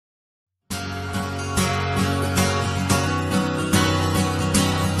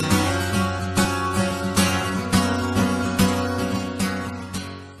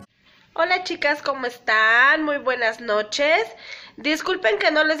Hola chicas, ¿cómo están? Muy buenas noches. Disculpen que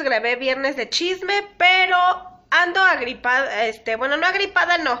no les grabé viernes de chisme, pero ando agripada, bueno, no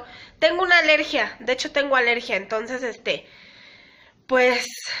agripada, no. Tengo una alergia, de hecho tengo alergia, entonces, pues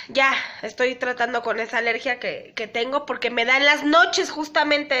ya estoy tratando con esa alergia que tengo porque me da en las noches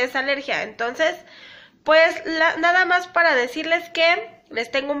justamente esa alergia. Entonces, pues nada más para decirles que les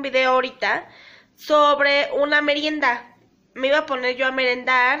tengo un video ahorita sobre una merienda. Me iba a poner yo a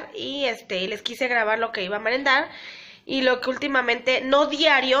merendar y les quise grabar lo que iba a merendar y lo que últimamente, no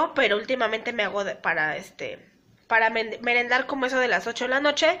diario, pero últimamente me hago para merendar como eso de las 8 de la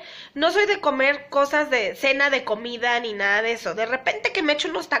noche. No soy de comer cosas de cena de comida ni nada de eso. De repente que me echo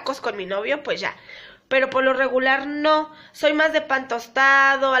unos tacos con mi novio, pues ya. Pero por lo regular no. Soy más de pan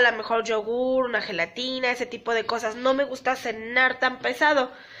tostado, a lo mejor yogur, una gelatina, ese tipo de cosas. No me gusta cenar tan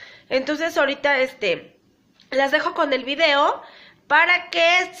pesado. Entonces ahorita las dejo con el video para que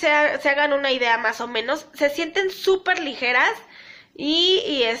se hagan una idea más o menos. Se sienten súper ligeras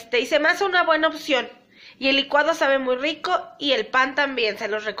y se me hace una buena opción. Y el licuado sabe muy rico y el pan también, se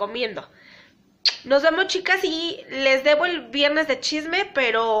los recomiendo. Nos vemos, chicas, y les debo el viernes de chisme,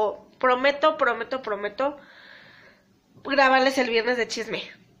 pero prometo grabarles el viernes de chisme.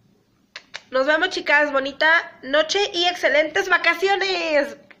 Nos vemos, chicas, bonita noche y excelentes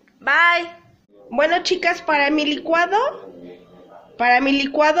vacaciones. Bye. Bueno, chicas, para mi licuado,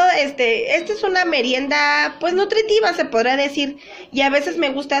 esta es una merienda, pues nutritiva se podrá decir, y a veces me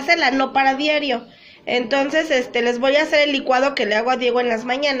gusta hacerla, no para diario. Entonces, les voy a hacer el licuado que le hago a Diego en las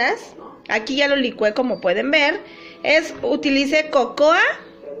mañanas. Aquí ya lo licué, como pueden ver. Utilicé cocoa,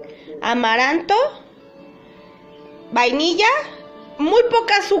 amaranto, vainilla, muy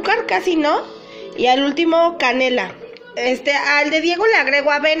poca azúcar, casi no, y al último canela. Al de Diego le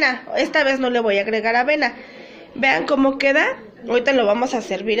agrego avena. Esta vez no le voy a agregar avena. Vean cómo queda. Ahorita lo vamos a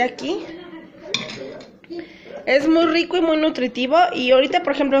servir aquí. Es muy rico y muy nutritivo. Y ahorita,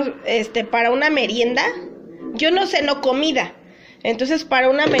 por ejemplo, para una merienda, yo no ceno comida, entonces para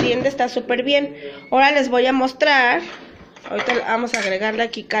una merienda está súper bien. Ahora les voy a mostrar. Ahorita vamos a agregarle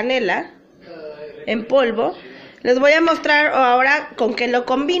aquí canela en polvo. Les voy a mostrar ahora con qué lo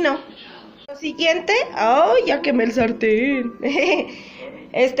combino. Lo siguiente, ya quemé el sartén.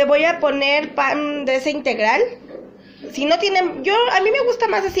 Voy a poner pan de ese integral. Si no tienen, a mí me gusta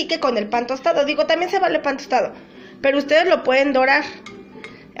más así que con el pan tostado. Digo, también se vale pan tostado, pero ustedes lo pueden dorar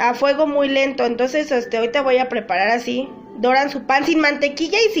a fuego muy lento. Entonces, ahorita voy a preparar así. Doran su pan sin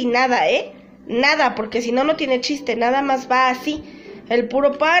mantequilla y sin nada, nada, porque si no, no tiene chiste. Nada más va así, el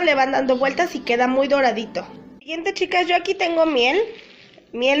puro pan, le van dando vueltas y queda muy doradito. Siguiente, chicas, yo aquí tengo miel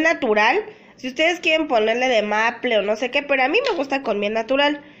natural. Si ustedes quieren ponerle de maple o no sé qué, pero a mí me gusta con miel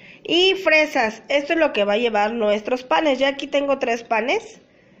natural. Y fresas, esto es lo que va a llevar nuestros panes. Ya aquí tengo 3 panes.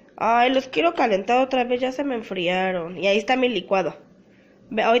 Ay, los quiero calentar otra vez, ya se me enfriaron. Y ahí está mi licuado.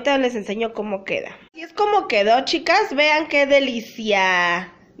 Ahorita les enseño cómo queda. Y es como quedó, chicas, vean qué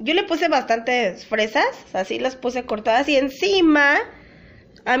delicia. Yo le puse bastantes fresas, así las puse cortadas. Y encima,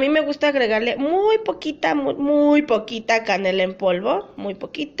 a mí me gusta agregarle muy poquita canela en polvo. Muy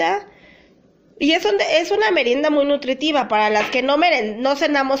poquita. Y es una merienda muy nutritiva para las que no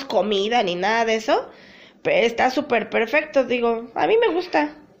cenamos comida ni nada de eso. Pero está súper perfecto, digo, a mí me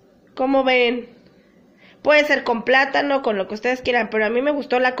gusta. ¿Cómo ven? Puede ser con plátano, con lo que ustedes quieran, pero a mí me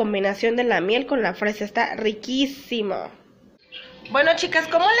gustó la combinación de la miel con la fresa, está riquísimo. Bueno, chicas,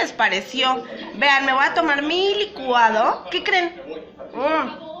 ¿cómo les pareció? Vean, me voy a tomar mi licuado. ¿Qué creen?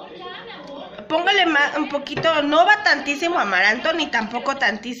 Póngale un poquito, no va tantísimo amaranto ni tampoco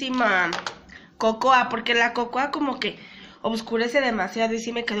tantísima cocoa, porque la cocoa como que oscurece demasiado y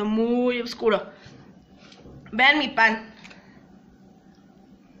sí me quedó muy oscuro. Vean mi pan.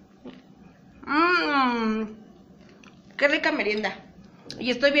 Qué rica merienda.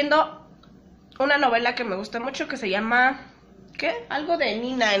 Y estoy viendo una novela que me gusta mucho que se llama, ¿qué? Algo de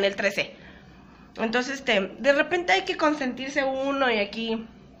Nina en el 13. Entonces, de repente hay que consentirse uno y aquí.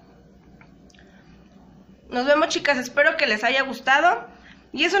 Nos vemos, chicas, espero que les haya gustado.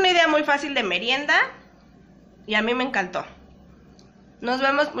 Y es una idea muy fácil de merienda y a mí me encantó. Nos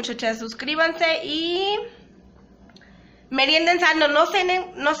vemos, muchachas, suscríbanse y merienden sano, no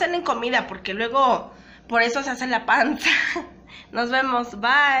cenen comida porque luego por eso se hace la panza. Nos vemos,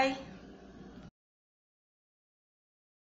 bye.